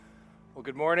Well,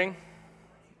 good morning.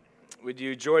 Would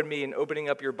you join me in opening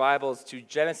up your Bibles to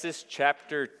Genesis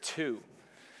chapter 2?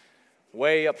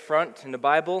 Way up front in the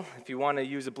Bible, if you want to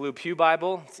use a Blue Pew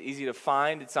Bible, it's easy to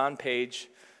find. It's on page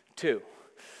 2.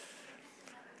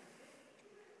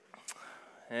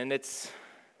 And it's,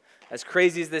 as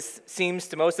crazy as this seems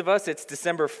to most of us, it's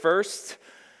December 1st.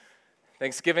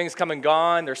 Thanksgiving's come and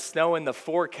gone. There's snow in the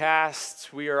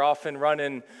forecast. We are often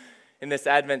running in this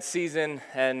Advent season,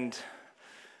 and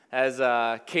as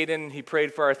Caden, he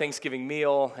prayed for our Thanksgiving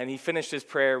meal, and he finished his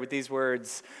prayer with these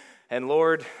words, "And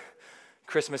Lord,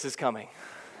 Christmas is coming."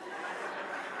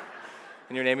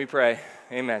 In your name we pray,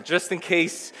 amen. Just in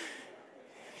case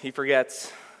he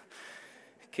forgets,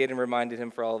 Caden reminded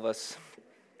him for all of us.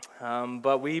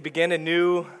 But we begin a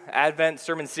new Advent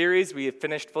sermon series. We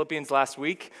finished Philippians last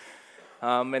week.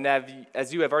 And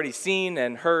as you have already seen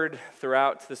and heard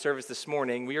throughout the service this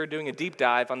morning, we are doing a deep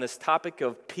dive on this topic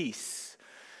of peace.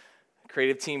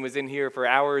 Creative team was in here for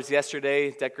hours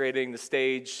yesterday, decorating the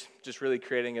stage, just really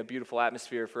creating a beautiful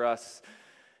atmosphere for us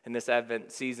in this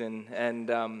Advent season. And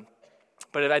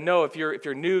but I know if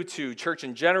you're new to church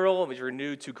in general, if you're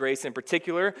new to Grace in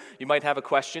particular, you might have a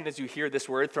question as you hear this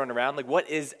word thrown around, like, what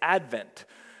is Advent?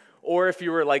 Or if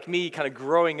you were like me, kind of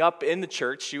growing up in the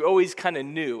church, you always kind of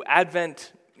knew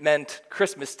Advent meant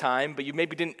Christmas time, but you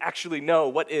maybe didn't actually know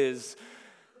what is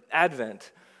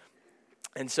Advent.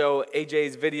 And so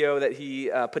AJ's video that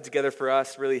he put together for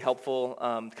us, really helpful,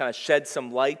 kind of shed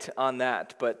some light on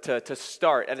that. But to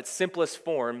start, at its simplest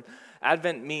form,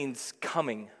 Advent means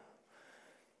coming.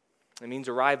 It means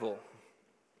arrival.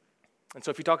 And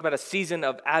so if you talk about a season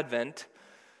of Advent,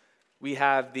 we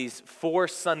have these 4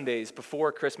 Sundays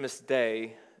before Christmas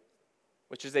Day,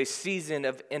 which is a season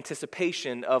of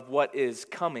anticipation of what is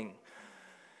coming.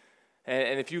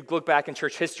 And if you look back in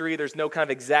church history, there's no kind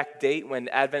of exact date when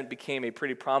Advent became a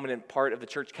pretty prominent part of the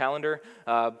church calendar,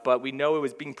 but we know it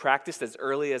was being practiced as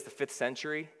early as the 5th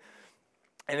century.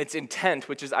 And its intent,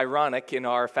 which is ironic in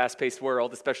our fast-paced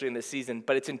world, especially in this season,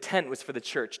 but its intent was for the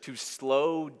church to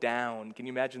slow down. Can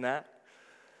you imagine that?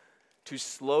 To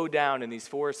slow down in these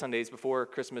 4 Sundays before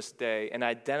Christmas Day and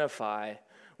identify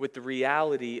with the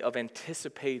reality of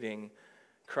anticipating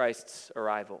Christ's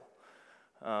arrival.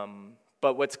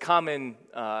 But what's common,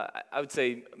 I would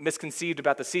say, misconceived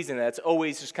about the season, that's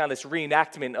always just kind of this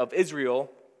reenactment of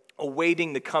Israel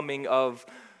awaiting the coming of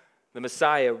the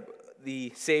Messiah,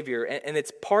 the Savior. And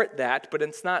it's part that, but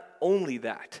it's not only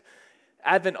that.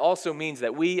 Advent also means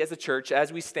that we as a church,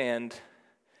 as we stand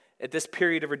at this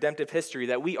period of redemptive history,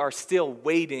 that we are still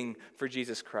waiting for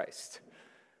Jesus Christ.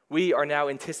 We are now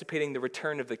anticipating the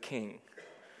return of the King,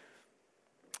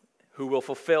 who will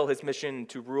fulfill his mission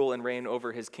to rule and reign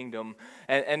over his kingdom.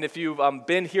 And if you've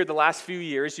been here the last few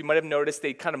years, you might have noticed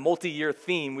a kind of multi-year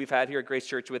theme we've had here at Grace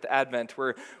Church with Advent.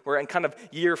 We're in kind of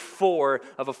year 4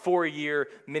 of a 4-year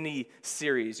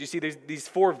mini-series. You see, there's these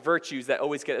 4 virtues that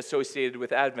always get associated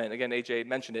with Advent. Again, AJ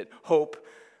mentioned it: hope,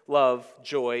 love,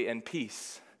 joy, and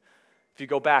peace. If you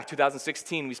go back,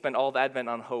 2016, we spent all of Advent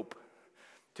on hope.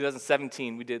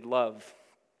 2017, we did love.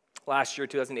 Last year,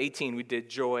 2018, we did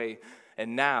joy.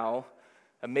 And now,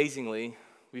 amazingly,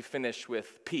 we finish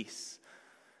with peace.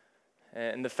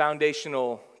 And the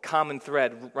foundational common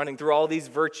thread running through all these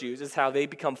virtues is how they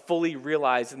become fully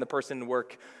realized in the person and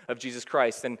work of Jesus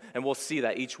Christ. And we'll see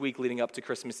that each week leading up to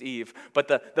Christmas Eve. But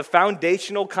the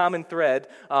foundational common thread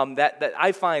that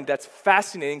I find that's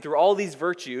fascinating through all these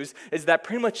virtues is that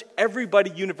pretty much everybody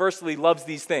universally loves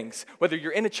these things, whether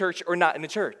you're in a church or not in a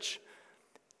church.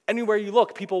 Anywhere you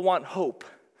look, people want hope.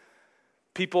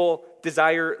 People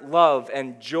desire love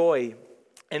and joy,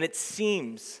 and it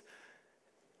seems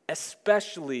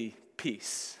especially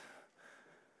peace,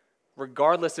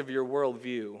 regardless of your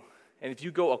worldview. And if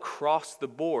you go across the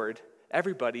board,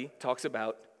 everybody talks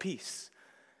about peace.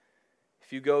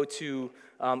 If you go to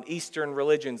Eastern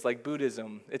religions like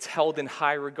Buddhism, it's held in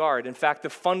high regard. In fact, the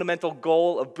fundamental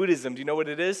goal of Buddhism, do you know what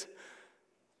it is?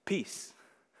 Peace.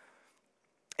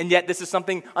 And yet this is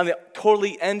something on the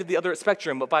totally end of the other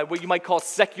spectrum, but by what you might call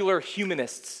secular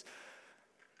humanists.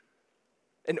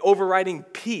 An overriding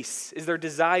peace is their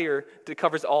desire that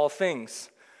covers all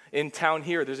things. In town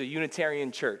here, there's a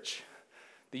Unitarian church,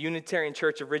 the Unitarian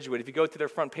Church of Ridgewood. If you go to their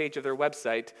front page of their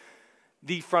website,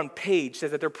 the front page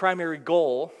says that their primary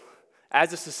goal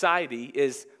as a society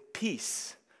is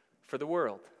peace for the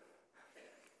world.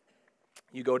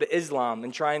 You go to Islam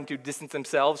and trying to distance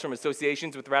themselves from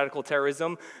associations with radical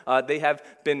terrorism. They have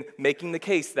been making the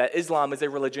case that Islam is a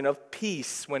religion of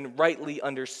peace when rightly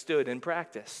understood and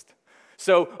practiced.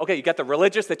 So, okay, you got the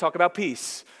religious, they talk about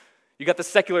peace. You got the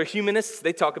secular humanists,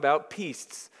 they talk about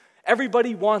peace.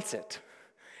 Everybody wants it.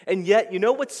 And yet, you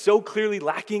know what's so clearly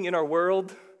lacking in our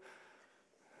world?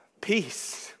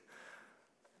 Peace.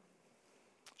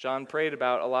 John prayed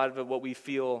about a lot of what we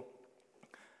feel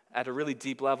at a really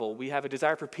deep level. We have a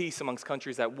desire for peace amongst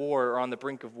countries at war or on the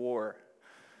brink of war.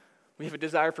 We have a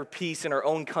desire for peace in our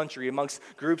own country amongst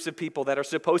groups of people that are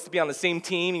supposed to be on the same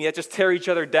team and yet just tear each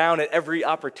other down at every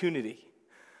opportunity.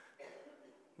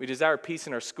 We desire peace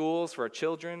in our schools for our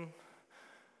children.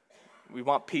 We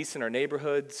want peace in our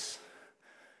neighborhoods.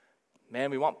 Man,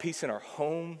 we want peace in our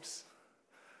homes.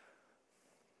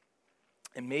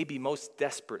 And maybe most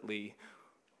desperately,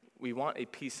 we want a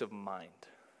peace of mind.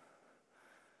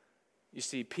 You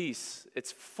see, peace,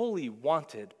 it's fully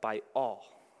wanted by all,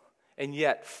 and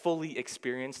yet fully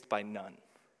experienced by none.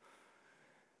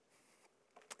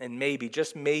 And maybe,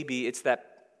 just maybe, it's that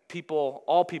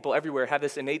all people everywhere have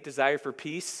this innate desire for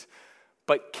peace,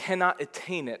 but cannot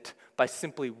attain it by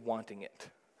simply wanting it.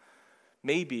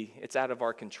 Maybe it's out of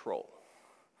our control.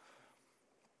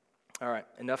 All right,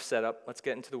 enough setup. Let's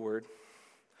get into the Word.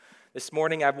 This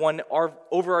morning, I have our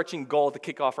overarching goal to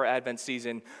kick off our Advent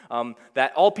season,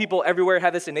 that all people everywhere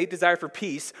have this innate desire for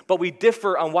peace, but we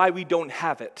differ on why we don't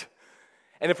have it.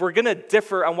 And if we're going to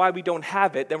differ on why we don't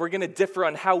have it, then we're going to differ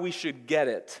on how we should get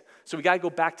it. So we got to go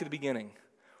back to the beginning.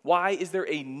 Why is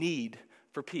there a need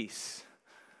for peace?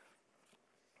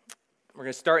 We're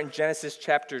going to start in Genesis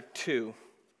chapter 2.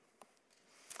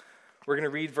 We're going to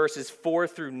read verses 4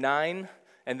 through 9.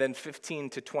 And then 15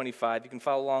 to 25. You can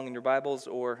follow along in your Bibles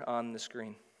or on the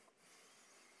screen.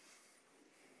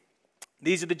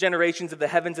 These are the generations of the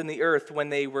heavens and the earth when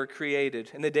they were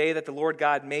created, in the day that the Lord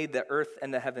God made the earth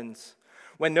and the heavens,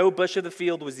 when no bush of the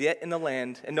field was yet in the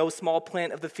land, and no small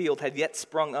plant of the field had yet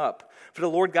sprung up. For the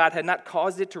Lord God had not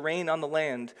caused it to rain on the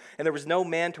land, and there was no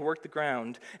man to work the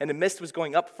ground, and the mist was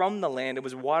going up from the land and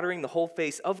was watering the whole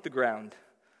face of the ground.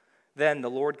 Then the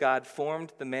Lord God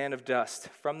formed the man of dust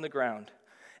from the ground,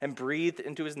 and breathed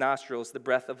into his nostrils the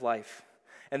breath of life,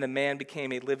 and the man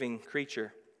became a living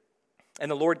creature. And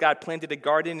the Lord God planted a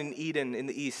garden in Eden in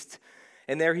the east,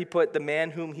 and there he put the man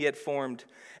whom he had formed.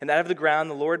 And out of the ground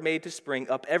the Lord made to spring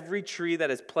up every tree that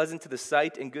is pleasant to the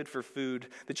sight and good for food.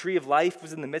 The tree of life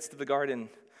was in the midst of the garden,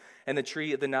 and the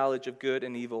tree of the knowledge of good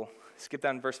and evil. Skip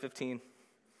down to verse 15.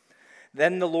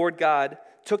 Then the Lord God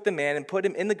took the man and put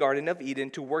him in the garden of Eden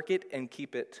to work it and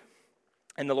keep it.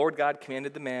 And the Lord God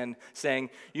commanded the man, saying,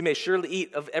 You may surely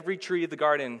eat of every tree of the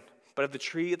garden, but of the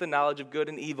tree of the knowledge of good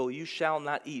and evil you shall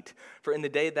not eat, for in the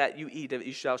day that you eat of it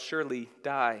you shall surely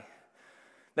die.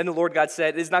 Then the Lord God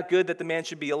said, It is not good that the man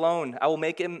should be alone. I will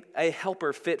make him a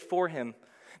helper fit for him.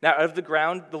 Now out of the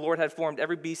ground the Lord had formed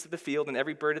every beast of the field and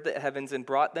every bird of the heavens, and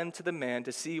brought them to the man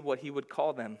to see what he would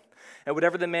call them. And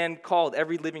whatever the man called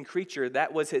every living creature,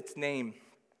 that was its name.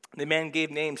 The man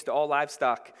gave names to all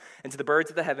livestock, and to the birds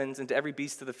of the heavens, and to every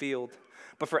beast of the field.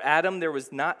 But for Adam there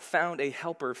was not found a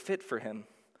helper fit for him.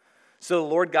 So the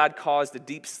Lord God caused a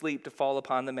deep sleep to fall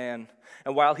upon the man.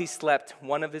 And while he slept,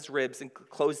 one of his ribs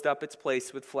closed up its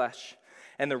place with flesh.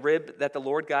 And the rib that the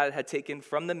Lord God had taken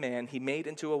from the man, he made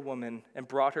into a woman, and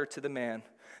brought her to the man.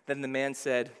 Then the man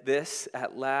said, This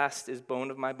at last is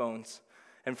bone of my bones,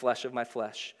 and flesh of my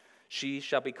flesh. She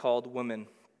shall be called woman,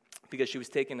 because she was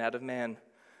taken out of man.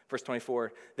 Verse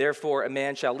 24, Therefore a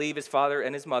man shall leave his father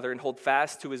and his mother and hold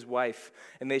fast to his wife,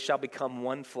 and they shall become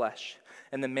one flesh.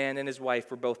 And the man and his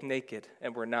wife were both naked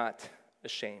and were not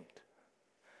ashamed.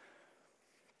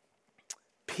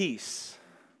 Peace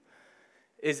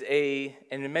is and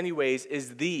in many ways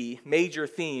is the major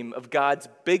theme of God's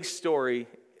big story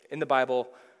in the Bible,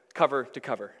 cover to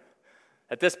cover.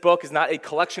 That this book is not a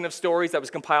collection of stories that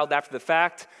was compiled after the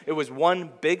fact. It was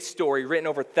one big story written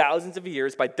over thousands of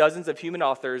years by dozens of human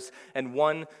authors and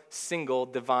one single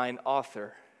divine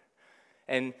author.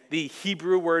 And the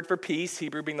Hebrew word for peace,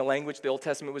 Hebrew being the language the Old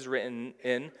Testament was written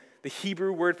in, the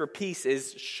Hebrew word for peace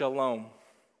is shalom.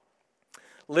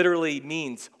 Literally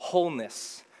means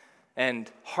wholeness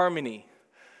and harmony.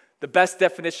 The best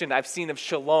definition I've seen of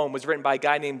shalom was written by a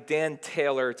guy named Dan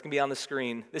Taylor. It's going to be on the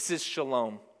screen. This is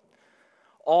shalom.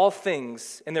 All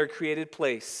things in their created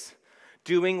place,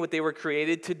 doing what they were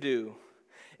created to do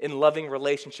in loving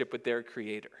relationship with their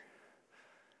Creator.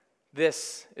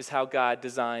 This is how God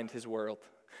designed his world.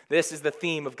 This is the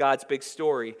theme of God's big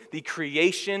story, the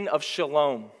creation of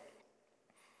shalom,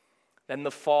 then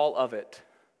the fall of it,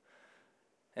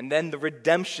 and then the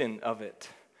redemption of it,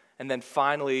 and then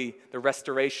finally the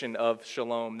restoration of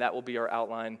shalom. That will be our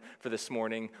outline for this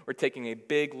morning. We're taking a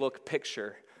big look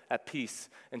picture at peace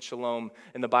and shalom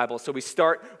in the Bible. So we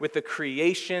start with the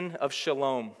creation of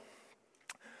shalom.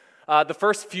 The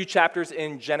first few chapters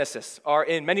in Genesis are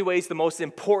in many ways the most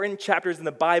important chapters in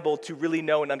the Bible to really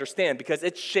know and understand because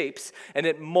it shapes and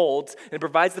it molds and it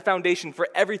provides the foundation for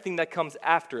everything that comes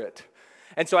after it.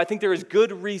 And so I think there is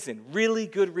good reason, really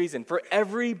good reason, for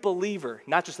every believer,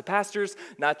 not just the pastors,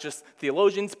 not just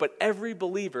theologians, but every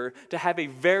believer to have a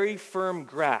very firm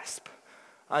grasp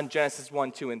on Genesis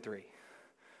 1, 2, and 3.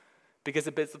 Because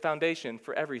it builds the foundation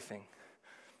for everything.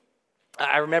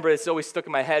 I remember it's always stuck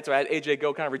in my head, so I had AJ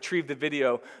go kind of retrieve the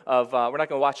video of, we're not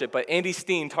going to watch it, but Andy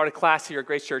Steen taught a class here at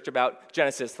Grace Church about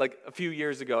Genesis like a few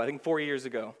years ago, I think 4 years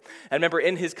ago. I remember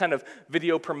in his kind of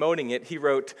video promoting it, he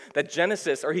wrote that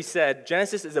he said,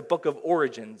 Genesis is a book of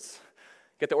origins.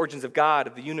 You get the origins of God,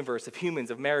 of the universe, of humans,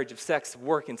 of marriage, of sex, of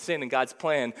work and sin and God's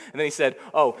plan. And then he said,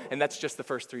 and that's just the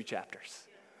first 3 chapters.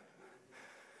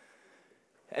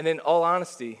 And in all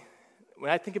honesty,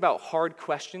 when I think about hard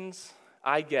questions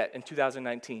I get in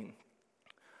 2019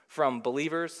 from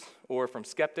believers or from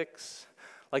skeptics,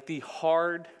 like the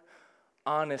hard,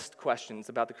 honest questions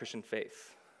about the Christian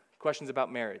faith, questions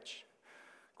about marriage,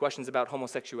 questions about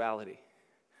homosexuality,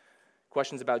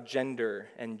 questions about gender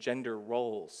and gender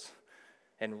roles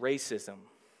and racism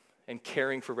and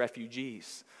caring for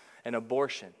refugees and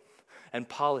abortion and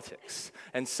politics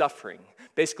and suffering.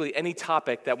 Basically any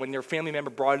topic that when your family member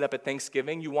brought it up at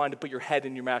Thanksgiving, you wanted to put your head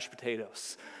in your mashed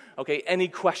potatoes. Okay, any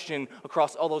question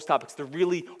across all those topics, the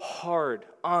really hard,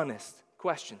 honest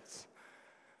questions.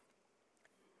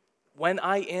 When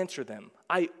I answer them,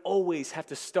 I always have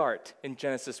to start in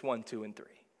Genesis 1, 2, and 3.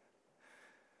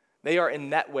 They are in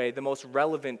that way the most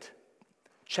relevant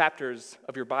chapters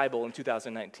of your Bible in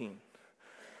 2019.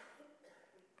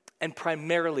 And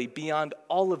primarily, beyond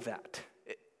all of that,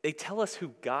 they tell us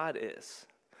who God is.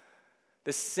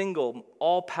 The single,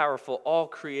 all-powerful,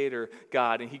 all-creator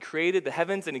God. And he created the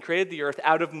heavens and he created the earth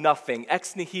out of nothing.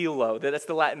 Ex nihilo, that's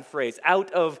the Latin phrase,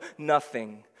 out of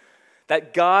nothing.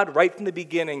 That God, right from the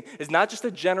beginning, is not just a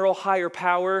general higher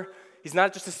power. He's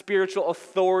not just a spiritual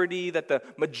authority that the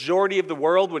majority of the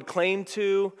world would claim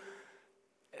to.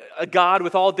 A God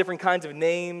with all different kinds of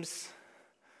names.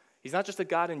 He's not just a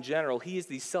God in general. He is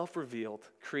the self-revealed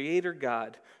creator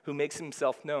God who makes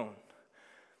himself known.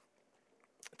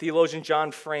 Theologian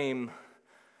John Frame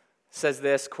says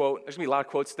this, quote, there's going to be a lot of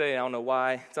quotes today, I don't know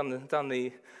why. It's on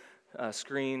the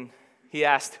screen. He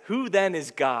asked, who then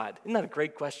is God? Isn't that a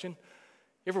great question?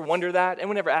 You ever wonder that?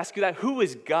 Anyone ever ask you that? Who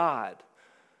is God?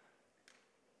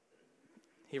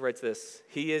 He writes this,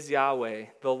 he is Yahweh,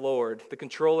 the Lord, the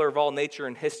controller of all nature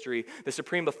and history, the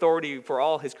supreme authority for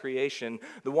all his creation,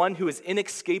 the one who is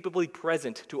inescapably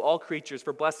present to all creatures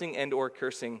for blessing and or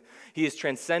cursing. He is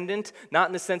transcendent, not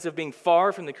in the sense of being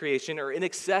far from the creation or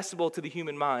inaccessible to the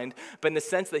human mind, but in the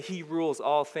sense that he rules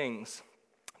all things.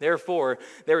 Therefore,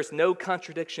 there is no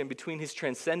contradiction between his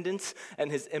transcendence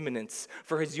and his immanence,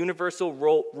 for his universal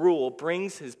rule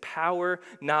brings his power,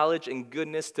 knowledge, and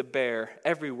goodness to bear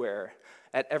everywhere,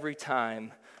 at every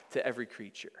time, to every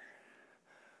creature.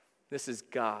 This is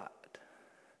God.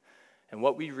 And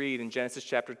what we read in Genesis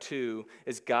chapter 2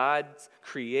 is God's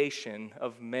creation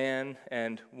of man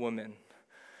and woman.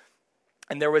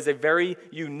 And there was a very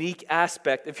unique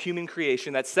aspect of human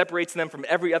creation that separates them from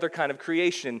every other kind of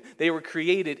creation. They were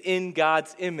created in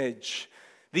God's image,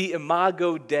 the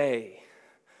Imago Dei,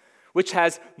 which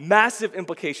has massive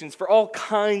implications for all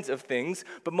kinds of things,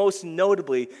 but most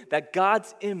notably that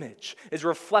God's image is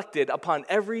reflected upon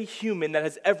every human that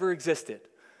has ever existed.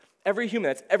 Every human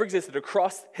that's ever existed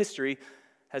across history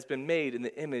has been made in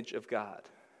the image of God.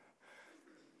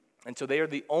 And so they are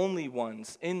the only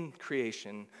ones in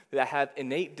creation that have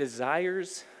innate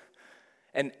desires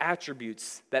and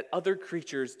attributes that other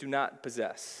creatures do not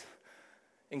possess,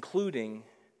 including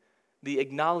the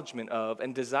acknowledgement of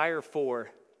and desire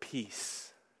for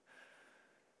peace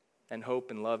and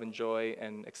hope and love and joy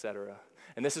and etc.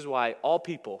 And this is why all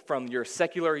people, from your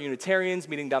secular Unitarians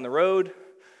meeting down the road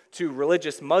to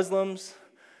religious Muslims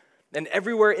and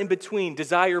everywhere in between,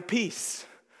 desire peace.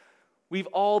 We've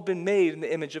all been made in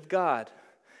the image of God.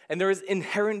 And there is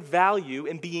inherent value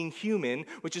in being human,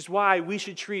 which is why we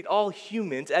should treat all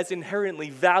humans as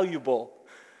inherently valuable.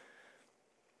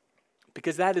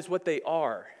 Because that is what they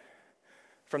are.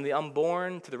 From the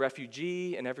unborn to the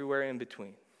refugee and everywhere in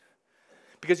between.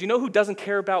 Because you know who doesn't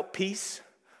care about peace?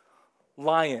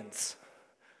 Lions.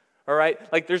 All right?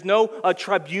 Like there's no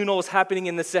tribunals happening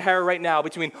in the Sahara right now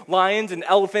between lions and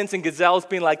elephants and gazelles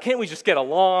being like, can't we just get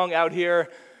along out here?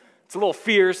 It's a little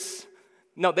fierce.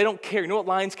 No, they don't care. You know what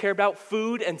lions care about?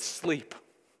 Food and sleep.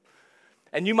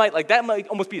 And you might, that might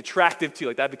almost be attractive to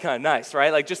you. That'd be kind of nice,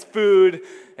 right? Just food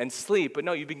and sleep. But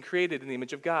no, you've been created in the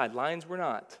image of God. Lions were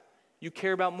not. You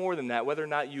care about more than that, whether or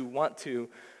not you want to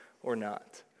or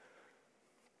not.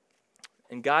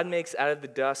 And God makes out of the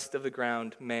dust of the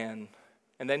ground man,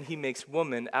 and then he makes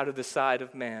woman out of the side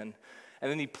of man,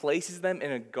 and then he places them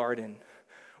in a garden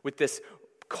with this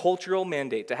cultural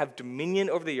mandate to have dominion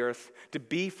over the earth, to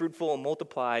be fruitful and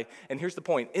multiply. And here's the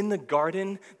point. In the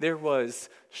garden, there was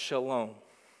shalom.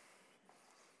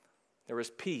 There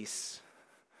was peace.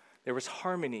 There was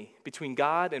harmony between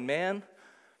God and man,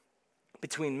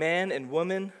 between man and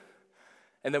woman.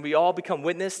 And then we all become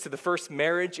witness to the first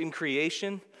marriage in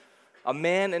creation, a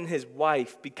man and his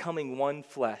wife becoming one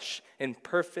flesh in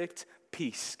perfect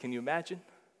peace. Can you imagine?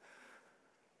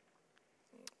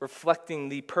 Reflecting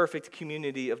the perfect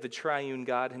community of the triune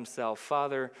God himself,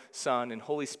 Father, Son, and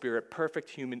Holy Spirit, perfect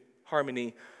human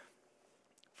harmony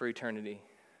for eternity.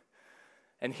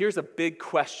 And here's a big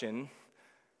question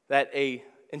that an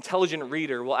intelligent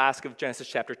reader will ask of Genesis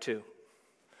chapter 2.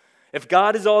 If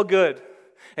God is all good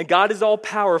and God is all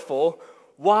powerful,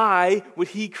 why would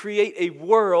he create a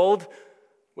world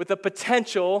with a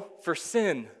potential for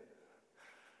sin?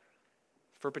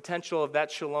 For potential of that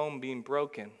shalom being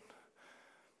broken.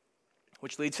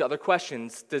 Which leads to other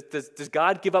questions. Does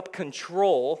God give up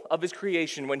control of his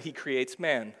creation when he creates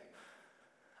man?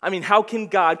 I mean, how can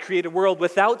God create a world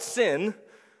without sin,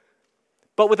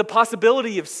 but with a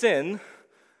possibility of sin,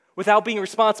 without being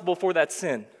responsible for that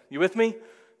sin? You with me?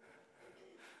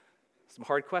 Some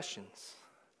hard questions.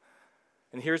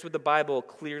 And here's what the Bible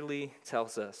clearly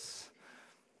tells us.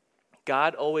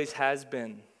 God always has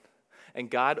been,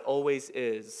 and God always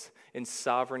is, in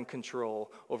sovereign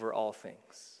control over all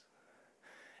things.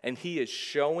 And he is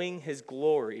showing his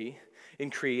glory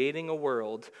in creating a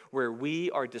world where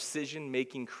we are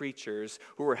decision-making creatures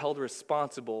who are held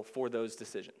responsible for those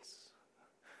decisions.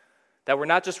 That we're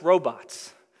not just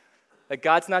robots. That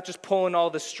God's not just pulling all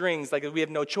the strings like we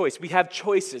have no choice. We have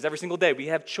choices every single day. We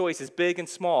have choices, big and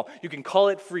small. You can call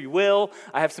it free will.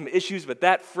 I have some issues with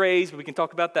that phrase, but we can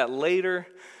talk about that later.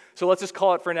 So let's just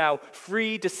call it for now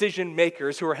free decision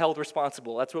makers who are held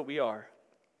responsible. That's what we are.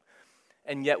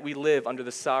 And yet we live under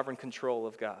the sovereign control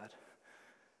of God.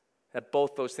 That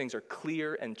both those things are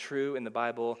clear and true in the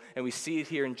Bible, and we see it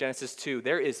here in Genesis 2.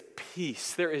 There is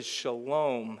peace, there is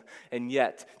shalom, and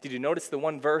yet, did you notice the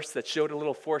one verse that showed a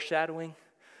little foreshadowing?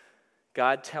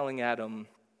 God telling Adam,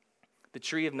 the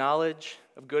tree of knowledge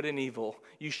of good and evil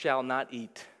you shall not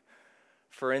eat,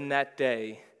 for in that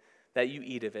day that you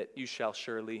eat of it, you shall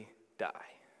surely die.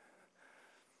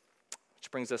 Which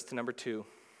brings us to number 2,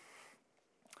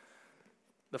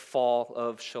 the fall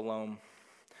of shalom.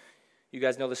 You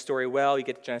guys know the story well. You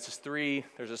get to Genesis 3.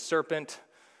 There's a serpent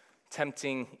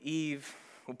tempting Eve.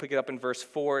 We'll pick it up in verse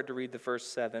 4 to read the verse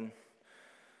 7.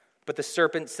 But the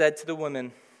serpent said to the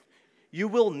woman, "You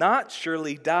will not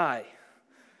surely die.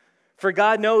 For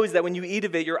God knows that when you eat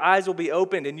of it, your eyes will be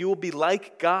opened, and you will be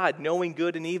like God, knowing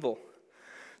good and evil."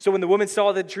 So when the woman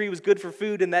saw that the tree was good for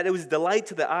food, and that it was delight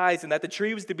to the eyes, and that the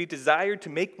tree was to be desired to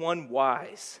make one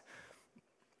wise,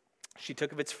 she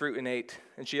took of its fruit and ate,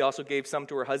 and she also gave some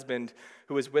to her husband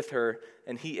who was with her,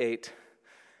 and he ate.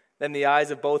 Then the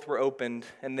eyes of both were opened,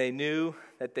 and they knew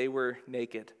that they were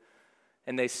naked.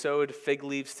 And they sewed fig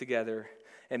leaves together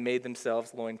and made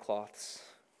themselves loincloths.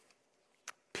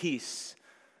 Peace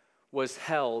was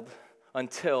held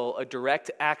until a direct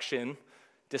action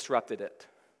disrupted it.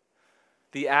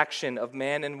 The action of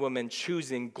man and woman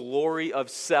choosing glory of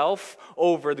self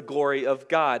over the glory of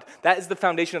God. That is the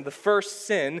foundation of the first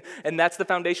sin, and that's the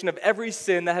foundation of every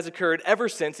sin that has occurred ever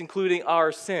since, including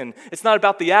our sin. It's not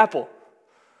about the apple.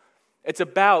 It's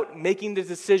about making the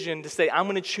decision to say, I'm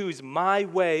going to choose my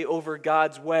way over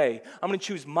God's way. I'm going to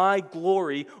choose my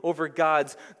glory over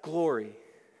God's glory.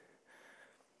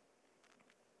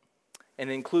 And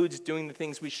it includes doing the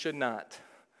things we should not.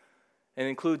 It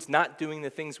includes not doing the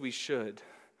things we should.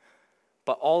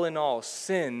 But all in all,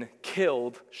 sin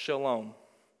killed shalom,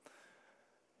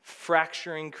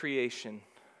 fracturing creation.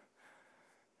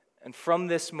 And from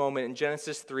this moment in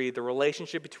Genesis 3, the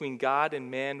relationship between God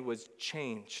and man was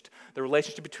changed. The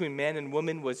relationship between man and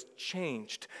woman was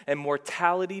changed. And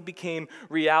mortality became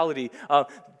reality.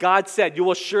 God said, you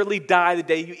will surely die the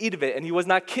day you eat of it. And he was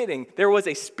not kidding. There was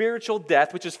a spiritual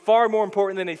death, which is far more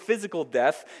important than a physical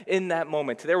death in that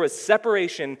moment. There was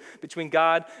separation between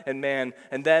God and man.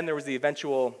 And then there was the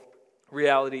eventual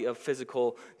reality of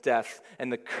physical death.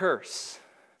 And the curse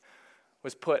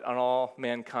was put on all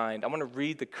mankind. I want to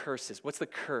read the curses. What's the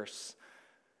curse?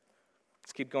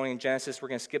 Let's keep going in Genesis. We're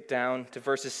going to skip down to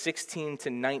verses 16 to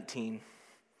 19.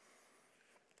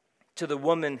 To the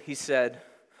woman, he said,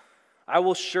 I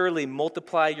will surely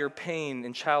multiply your pain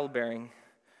in childbearing.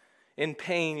 In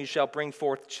pain you shall bring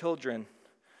forth children.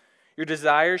 Your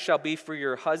desire shall be for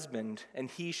your husband, and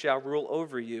he shall rule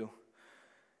over you.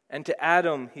 And to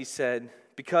Adam he said,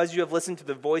 because you have listened to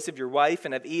the voice of your wife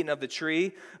and have eaten of the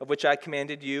tree of which I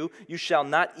commanded you, you shall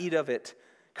not eat of it.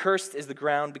 Cursed is the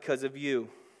ground because of you.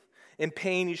 In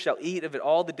pain you shall eat of it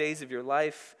all the days of your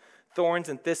life. Thorns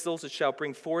and thistles it shall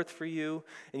bring forth for you,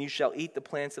 and you shall eat the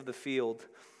plants of the field.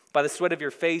 By the sweat of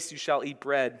your face you shall eat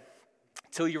bread,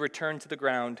 till you return to the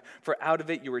ground, for out of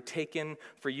it you were taken,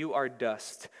 for you are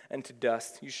dust, and to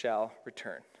dust you shall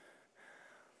return.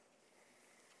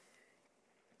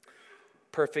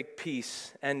 Perfect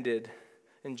peace ended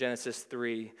in Genesis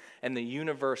 3, and the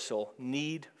universal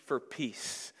need for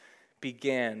peace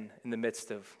began in the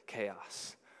midst of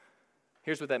chaos.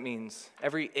 Here's what that means.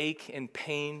 Every ache and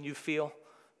pain you feel,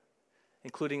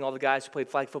 including all the guys who played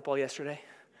flag football yesterday,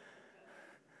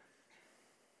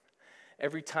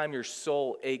 every time your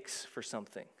soul aches for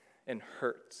something and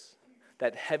hurts,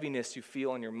 that heaviness you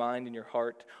feel in your mind and your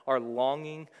heart, our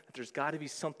longing that there's got to be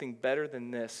something better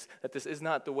than this, that this is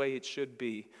not the way it should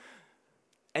be.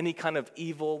 Any kind of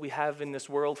evil we have in this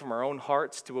world, from our own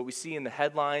hearts to what we see in the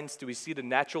headlines, do we see the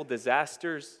natural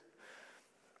disasters?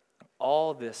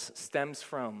 All this stems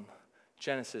from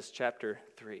Genesis chapter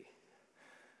 3.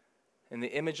 And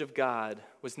the image of God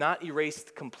was not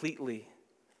erased completely,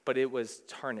 but it was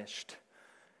tarnished.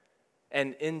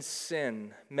 And in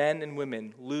sin, men and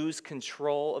women lose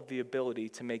control of the ability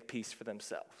to make peace for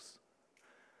themselves.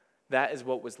 That is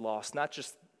what was lost. Not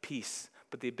just peace,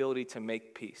 but the ability to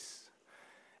make peace.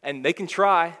 And they can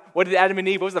try. What did Adam and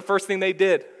Eve, what was the first thing they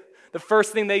did? The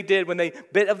first thing they did when they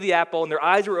bit of the apple and their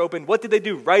eyes were open, what did they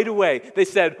do right away? They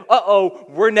said, uh-oh,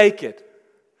 we're naked.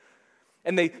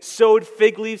 And they sewed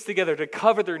fig leaves together to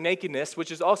cover their nakedness,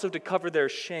 which is also to cover their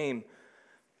shame,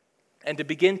 and to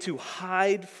begin to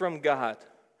hide from God.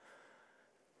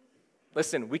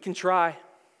 Listen, we can try.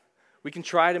 We can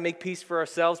try to make peace for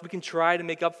ourselves. We can try to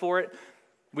make up for it.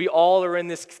 We all are in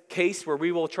this case where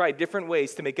we will try different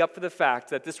ways to make up for the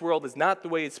fact that this world is not the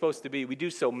way it's supposed to be. We do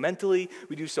so mentally,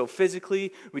 we do so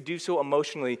physically, we do so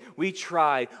emotionally. We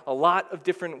try a lot of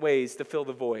different ways to fill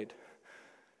the void,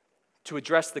 to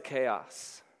address the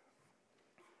chaos,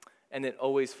 and it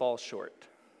always falls short.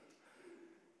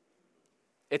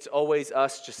 It's always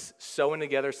us just sewing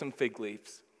together some fig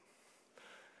leaves,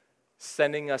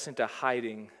 sending us into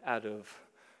hiding out of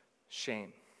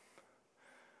shame.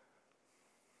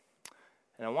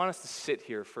 And I want us to sit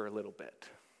here for a little bit.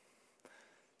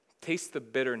 Taste the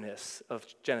bitterness of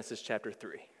Genesis chapter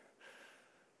 3.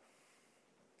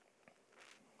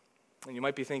 And you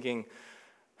might be thinking,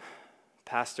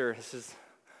 Pastor, this is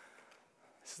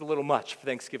a little much for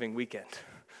Thanksgiving weekend.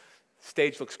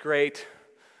 Stage looks great.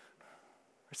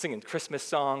 We're singing Christmas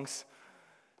songs.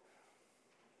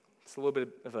 It's a little bit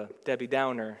of a Debbie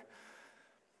Downer.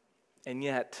 And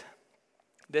yet,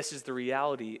 this is the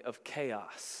reality of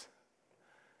chaos.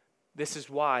 This is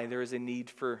why there is a need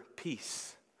for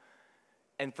peace.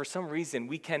 And for some reason,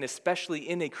 we can, especially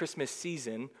in a Christmas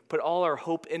season, put all our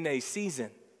hope in a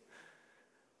season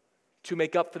to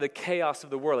make up for the chaos of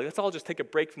the world. Like, let's all just take a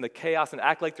break from the chaos and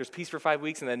act like there's peace for 5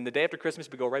 weeks, and then the day after Christmas,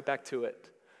 we go right back to it.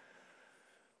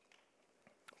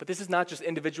 But this is not just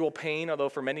individual pain, although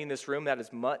for many in this room that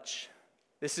is much.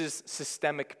 This is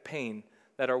systemic pain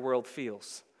that our world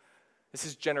feels. This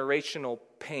is generational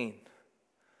pain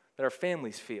that our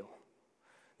families feel.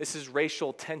 This is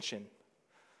racial tension.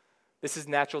 This is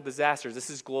natural disasters. This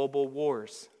is global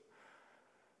wars.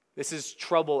 This is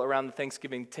trouble around the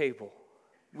Thanksgiving table.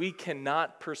 We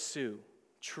cannot pursue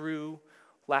true,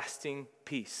 lasting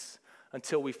peace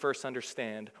until we first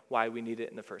understand why we need it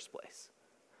in the first place.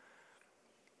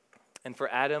 And for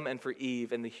Adam and for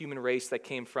Eve and the human race that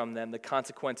came from them, the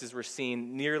consequences were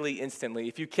seen nearly instantly.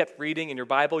 If you kept reading in your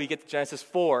Bible, you get to Genesis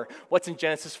 4. What's in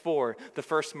Genesis 4? The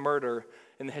first murder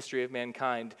in the history of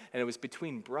mankind, and it was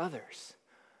between brothers.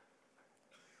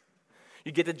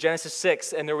 You get to Genesis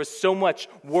 6, and there was so much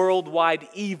worldwide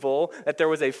evil that there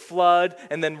was a flood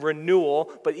and then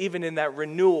renewal, but even in that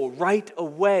renewal, right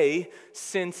away,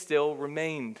 sin still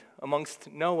remained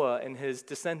amongst Noah and his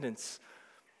descendants.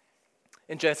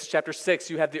 In Genesis chapter 6,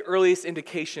 you have the earliest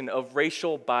indication of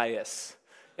racial bias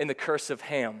in the curse of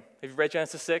Ham. Have you read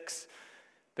Genesis 6?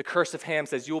 The curse of Ham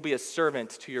says, you will be a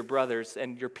servant to your brothers,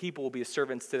 and your people will be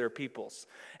servants to their peoples.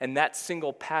 And that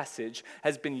single passage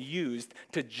has been used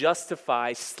to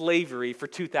justify slavery for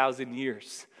 2,000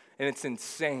 years. And it's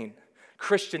insane.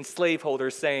 Christian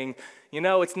slaveholders saying, you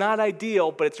know, it's not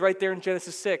ideal, but it's right there in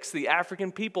Genesis 6. The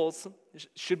African peoples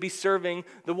should be serving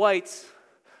the whites.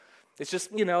 It's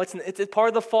just, you know, it's part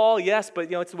of the fall, yes, but,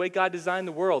 you know, it's the way God designed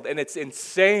the world, and it's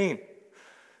insane.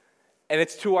 And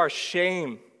it's to our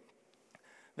shame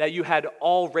that you had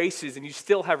all races and you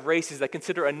still have races that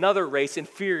consider another race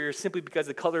inferior simply because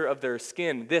of the color of their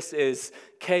skin. This is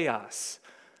chaos.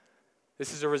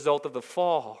 This is a result of the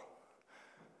fall.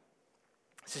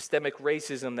 Systemic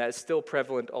racism that is still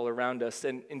prevalent all around us,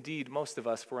 and indeed most of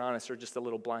us, if we're honest, are just a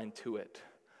little blind to it.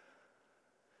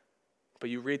 But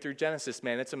you read through Genesis,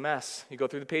 man, it's a mess. You go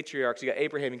through the patriarchs, you got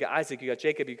Abraham, you got Isaac, you got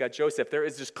Jacob, you got Joseph. There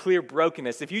is just clear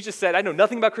brokenness. If you just said, I know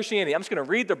nothing about Christianity, I'm just going to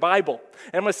read the Bible,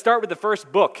 and I'm going to start with the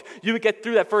first book, you would get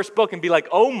through that first book and be like,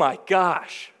 oh my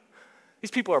gosh, these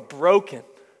people are broken.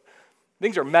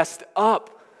 Things are messed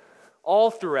up all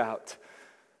throughout,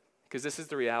 because this is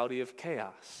the reality of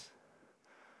chaos.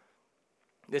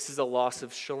 This is a loss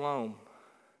of shalom.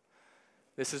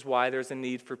 This is why there's a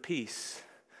need for peace.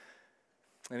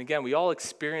 And again, we all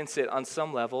experience it on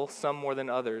some level, some more than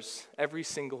others, every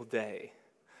single day.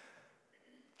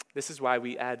 This is why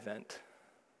we Advent.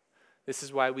 This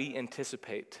is why we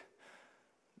anticipate.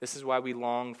 This is why we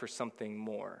long for something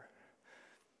more.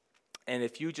 And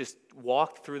if you just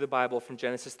walk through the Bible from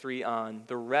Genesis 3 on,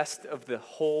 the rest of the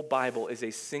whole Bible is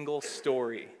a single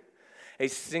story. A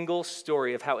single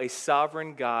story of how a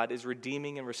sovereign God is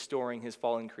redeeming and restoring his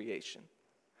fallen creation.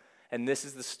 And this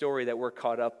is the story that we're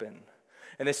caught up in.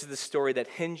 And this is the story that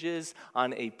hinges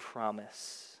on a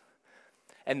promise.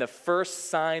 And the first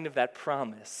sign of that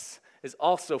promise is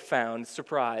also found,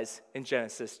 surprise, in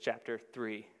Genesis chapter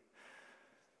 3.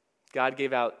 God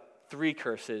gave out 3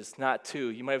 curses, not 2.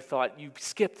 You might have thought you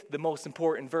skipped the most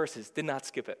important verses. Did not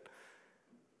skip it.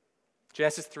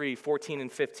 Genesis 3, 14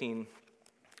 and 15.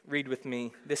 Read with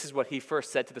me. This is what he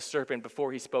first said to the serpent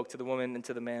before he spoke to the woman and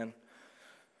to the man.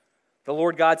 The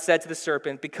Lord God said to the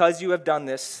serpent, because you have done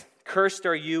this, cursed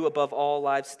are you above all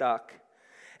livestock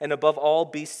and above all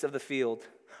beasts of the field.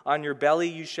 On your belly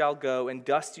you shall go, and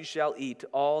dust you shall eat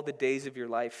all the days of your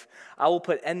life. I will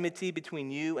put enmity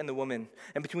between you and the woman,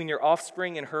 and between your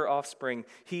offspring and her offspring.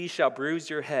 He shall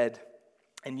bruise your head,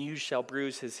 and you shall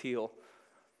bruise his heel.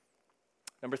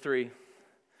 Number 3.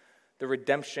 The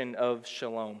redemption of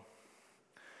shalom.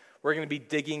 We're going to be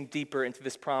digging deeper into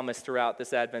this promise throughout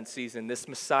this Advent season, this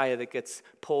Messiah that gets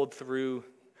pulled through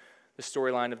the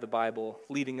storyline of the Bible,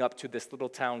 leading up to this little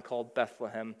town called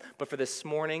Bethlehem. But for this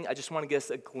morning, I just want to give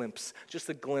us a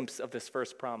glimpse of this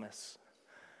first promise.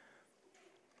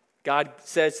 God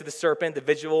says to the serpent, the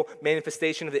visual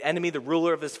manifestation of the enemy, the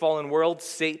ruler of this fallen world,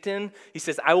 Satan, he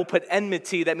says, I will put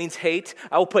enmity, that means hate.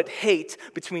 I will put hate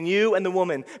between you and the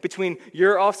woman, between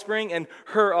your offspring and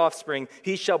her offspring.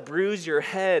 He shall bruise your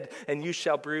head, and you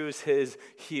shall bruise his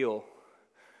heel.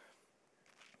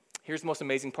 Here's the most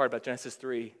amazing part about Genesis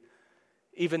 3.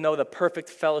 Even though the perfect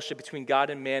fellowship between God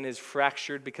and man is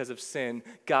fractured because of sin,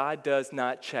 God does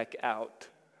not check out.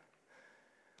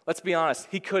 Let's be honest,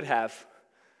 he could have.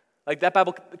 Like that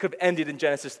Bible could have ended in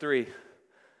Genesis 3.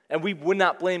 And we would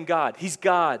not blame God. He's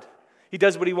God. He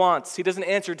does what he wants. He doesn't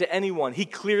answer to anyone. He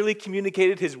clearly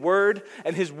communicated his word,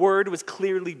 and his word was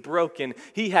clearly broken.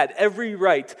 He had every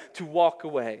right to walk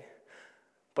away.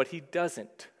 But he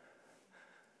doesn't.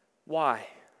 Why?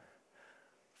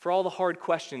 For all the hard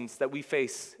questions that we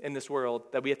face in this world,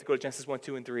 that we have to go to Genesis 1,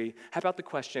 2, and 3, how about the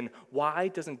question, why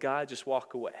doesn't God just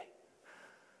walk away?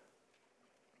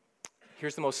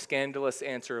 Here's the most scandalous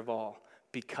answer of all.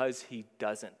 Because he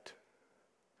doesn't.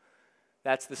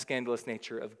 That's the scandalous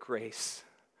nature of grace.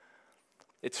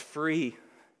 It's free.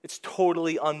 It's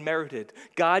totally unmerited.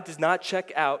 God does not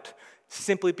check out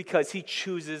simply because he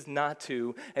chooses not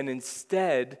to. And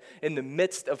instead, in the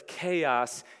midst of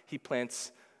chaos, he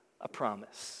plants a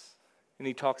promise. And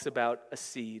he talks about a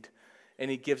seed.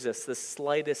 And he gives us the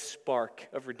slightest spark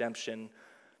of redemption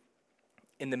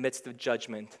in the midst of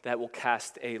judgment that will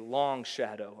cast a long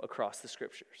shadow across the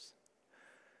scriptures.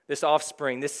 This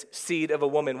offspring, this seed of a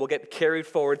woman will get carried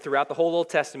forward throughout the whole Old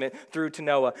Testament, through to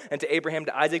Noah, and to Abraham,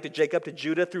 to Isaac, to Jacob, to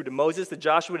Judah, through to Moses, to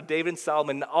Joshua, to David, and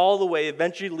Solomon, all the way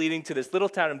eventually leading to this little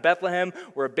town in Bethlehem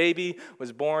where a baby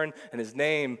was born, and his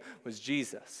name was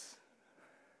Jesus.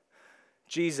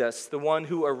 Jesus, the one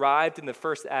who arrived in the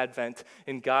first advent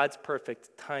in God's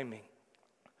perfect timing.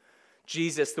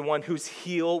 Jesus, the one whose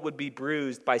heel would be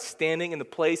bruised by standing in the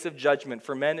place of judgment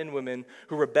for men and women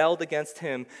who rebelled against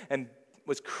him and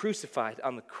was crucified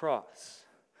on the cross.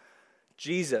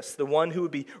 Jesus, the one who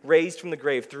would be raised from the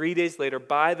grave 3 days later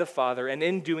by the Father, and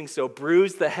in doing so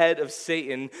bruised the head of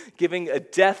Satan, giving a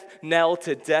death knell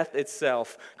to death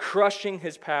itself, crushing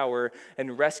his power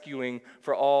and rescuing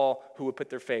for all who would put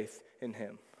their faith in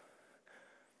him.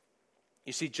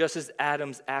 You see, just as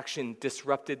Adam's action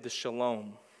disrupted the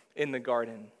shalom in the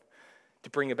garden to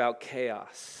bring about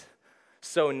chaos,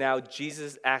 so now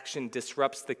Jesus' action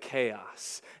disrupts the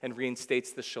chaos and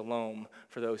reinstates the shalom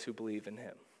for those who believe in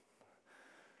him.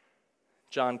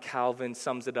 John Calvin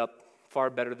sums it up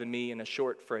far better than me in a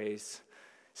short phrase.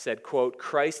 Said, quote,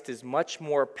 "Christ is much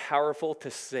more powerful to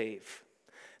save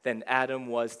than Adam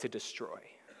was to destroy."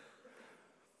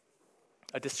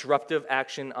 A disruptive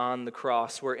action on the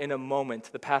cross where in a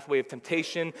moment the pathway of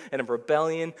temptation and of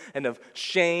rebellion and of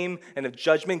shame and of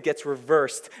judgment gets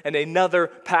reversed and another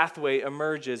pathway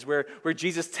emerges where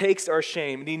Jesus takes our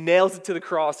shame and he nails it to the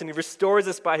cross and he restores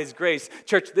us by his grace.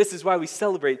 Church, this is why we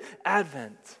celebrate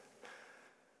Advent.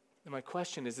 And my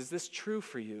question is this true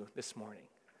for you this morning?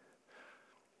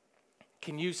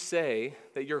 Can you say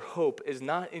that your hope is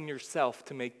not in yourself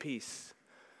to make peace?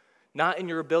 Not in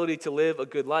your ability to live a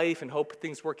good life and hope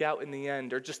things work out in the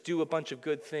end or just do a bunch of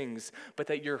good things, but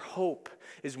that your hope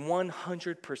is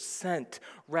 100%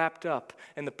 wrapped up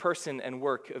in the person and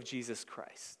work of Jesus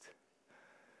Christ.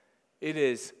 It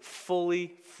is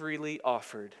fully, freely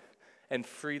offered and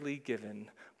freely given,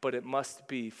 but it must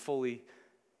be fully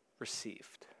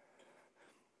received.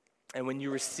 And when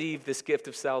you receive this gift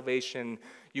of salvation,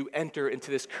 you enter into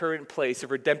this current place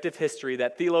of redemptive history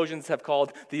that theologians have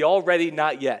called the already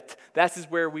not yet. That is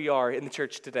where we are in the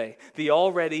church today. The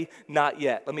already not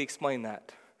yet. Let me explain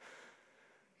that.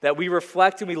 That we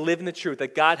reflect and we live in the truth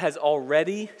that God has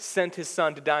already sent his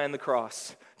son to die on the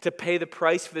cross, to pay the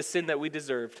price for the sin that we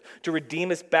deserved, to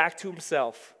redeem us back to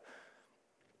himself.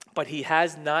 But he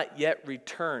has not yet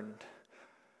returned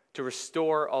to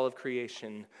restore all of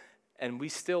creation. And we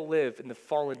still live in the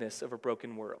fallenness of a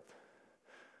broken world.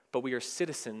 But we are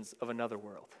citizens of another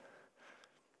world.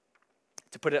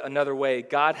 To put it another way,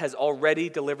 God has already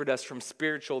delivered us from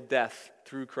spiritual death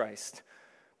through Christ,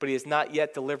 but he has not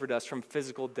yet delivered us from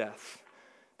physical death.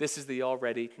 This is the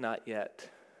already not yet.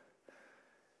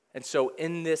 And so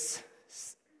in this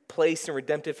place in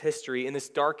redemptive history, in this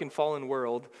dark and fallen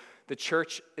world, the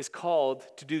church is called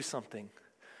to do something.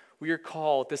 We are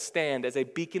called to stand as a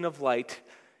beacon of light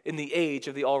in the age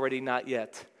of the already not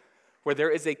yet, where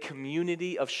there is a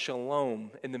community of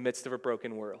shalom in the midst of a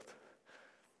broken world.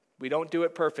 We don't do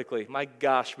it perfectly. My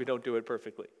gosh, we don't do it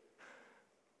perfectly.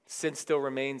 Sin still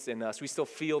remains in us. We still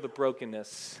feel the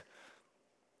brokenness.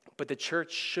 But the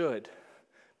church should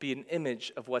be an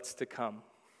image of what's to come.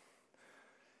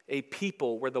 A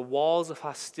people where the walls of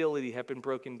hostility have been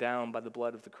broken down by the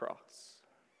blood of the cross.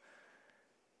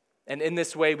 And in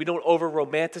this way, we don't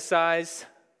over-romanticize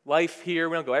life here.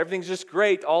 We don't go, everything's just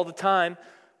great all the time.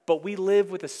 But we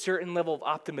live with a certain level of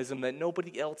optimism that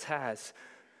nobody else has.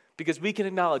 Because we can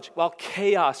acknowledge, while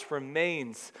chaos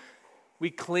remains,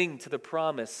 we cling to the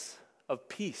promise of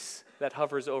peace that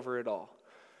hovers over it all.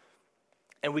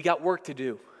 And we got work to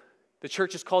do. The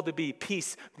church is called to be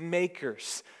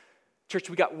peacemakers. Church,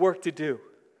 we got work to do.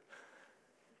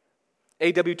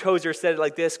 A.W. Tozer said it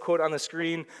like this, quote on the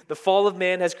screen, "The fall of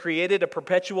man has created a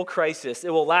perpetual crisis.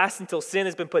 It will last until sin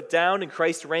has been put down and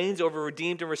Christ reigns over a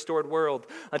redeemed and restored world.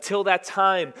 Until that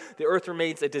time, the earth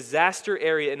remains a disaster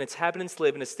area and its inhabitants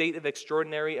live in a state of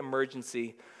extraordinary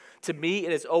emergency. To me,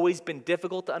 it has always been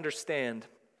difficult to understand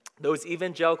those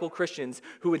evangelical Christians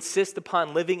who insist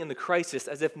upon living in the crisis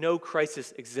as if no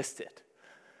crisis existed."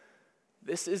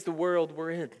 This is the world we're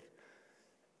in.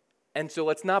 And so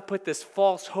let's not put this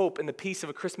false hope in the peace of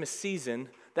a Christmas season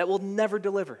that will never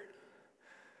deliver.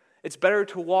 It's better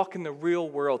to walk in the real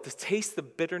world, to taste the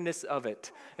bitterness of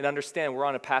it, and understand we're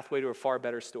on a pathway to a far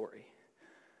better story.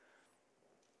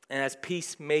 And as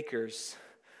peacemakers,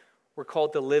 we're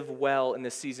called to live well in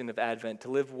this season of Advent, to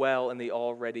live well in the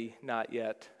already not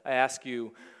yet. I ask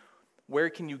you, where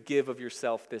can you give of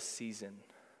yourself this season?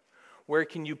 Where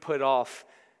can you put off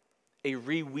a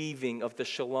reweaving of the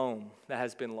shalom that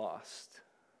has been lost?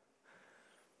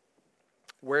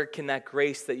 Where can that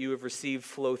grace that you have received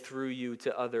flow through you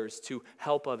to others, to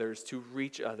help others, to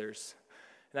reach others?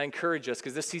 And I encourage us,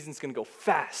 because this season's going to go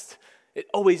fast. It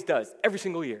always does, every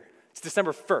single year. It's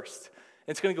December 1st, and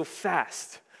it's going to go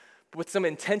fast. But with some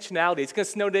intentionality, it's going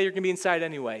to snow today, you're going to be inside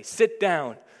anyway. Sit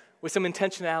down with some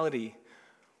intentionality.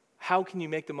 How can you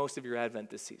make the most of your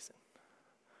Advent this season?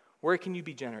 Where can you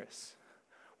be generous?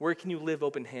 Where can you live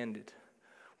open-handed?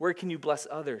 Where can you bless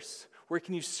others? Where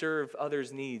can you serve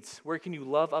others' needs? Where can you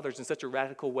love others in such a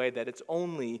radical way that it's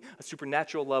only a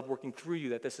supernatural love working through you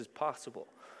that this is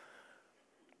possible?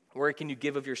 Where can you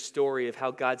give of your story of how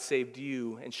God saved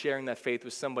you and sharing that faith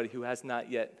with somebody who has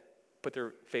not yet put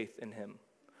their faith in him?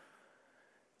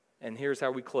 And here's how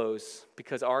we close,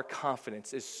 because our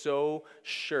confidence is so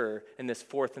sure in this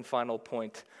fourth and final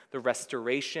point, the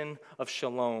restoration of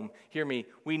shalom. Hear me,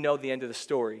 we know the end of the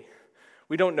story.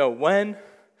 We don't know when.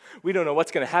 We don't know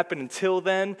what's going to happen until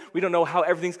then. We don't know how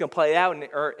everything's going to play out in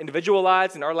our individual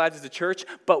lives and our lives as a church,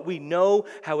 but we know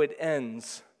how it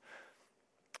ends.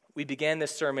 We began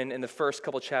this sermon in the first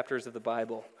couple chapters of the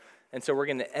Bible, and so we're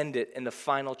going to end it in the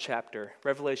final chapter,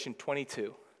 Revelation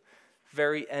 22,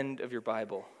 very end of your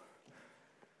Bible.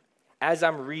 As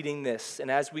I'm reading this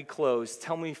and as we close,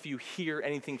 tell me if you hear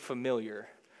anything familiar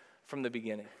from the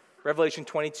beginning. Revelation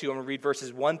 22, I'm going to read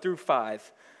verses 1 through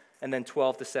 5 and then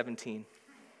 12 to 17.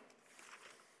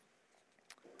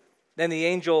 Then the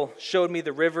angel showed me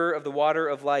the river of the water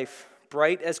of life,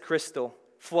 bright as crystal,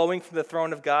 flowing from the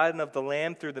throne of God and of the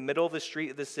Lamb through the middle of the street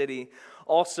of the city.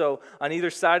 Also, on either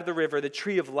side of the river, the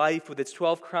tree of life with its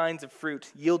 12 kinds of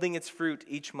fruit, yielding its fruit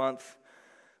each month.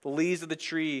 The leaves of the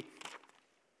tree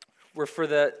were for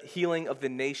the healing of the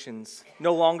nations.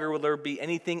 No longer will there be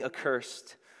anything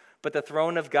accursed, but the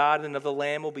throne of God and of the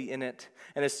Lamb will be in it,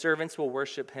 and his servants will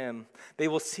worship him. They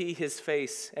will see his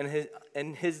face,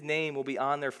 and his name will be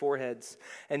on their foreheads,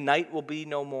 and night will be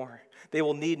no more. They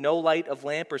will need no light of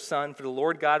lamp or sun, for the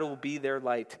Lord God will be their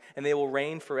light, and they will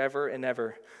reign forever and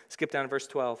ever. Skip down to verse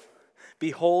 12.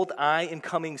 Behold, I am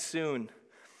coming soon,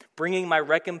 bringing my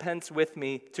recompense with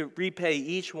me to repay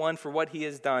each one for what he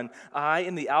has done. I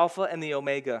am the Alpha and the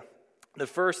Omega, the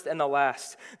first and the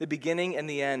last, the beginning and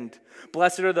the end.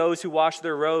 Blessed are those who wash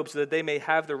their robes so that they may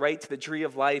have the right to the tree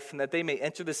of life and that they may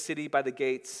enter the city by the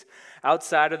gates.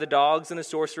 Outside are the dogs and the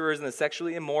sorcerers and the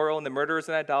sexually immoral and the murderers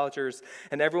and idolaters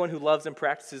and everyone who loves and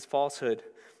practices falsehood.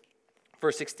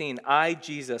 Verse 16, I,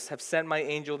 Jesus, have sent my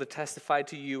angel to testify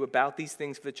to you about these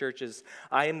things for the churches.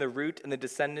 I am the root and the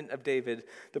descendant of David,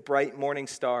 the bright morning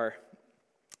star.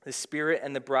 The Spirit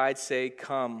and the bride say,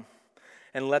 come.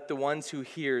 And let the ones who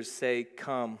hears say,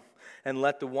 come. And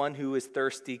let the one who is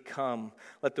thirsty come.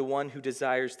 Let the one who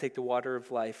desires take the water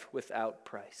of life without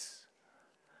price.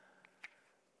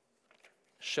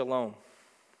 Shalom.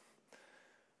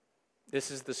 This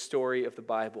is the story of the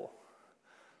Bible.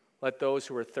 Let those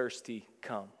who are thirsty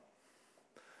come.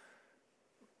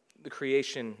 The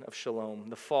creation of Shalom,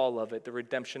 the fall of it, the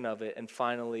redemption of it, and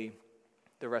finally,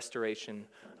 the restoration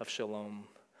of Shalom.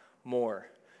 More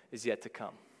is yet to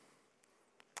come.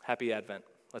 Happy Advent.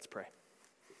 Let's pray.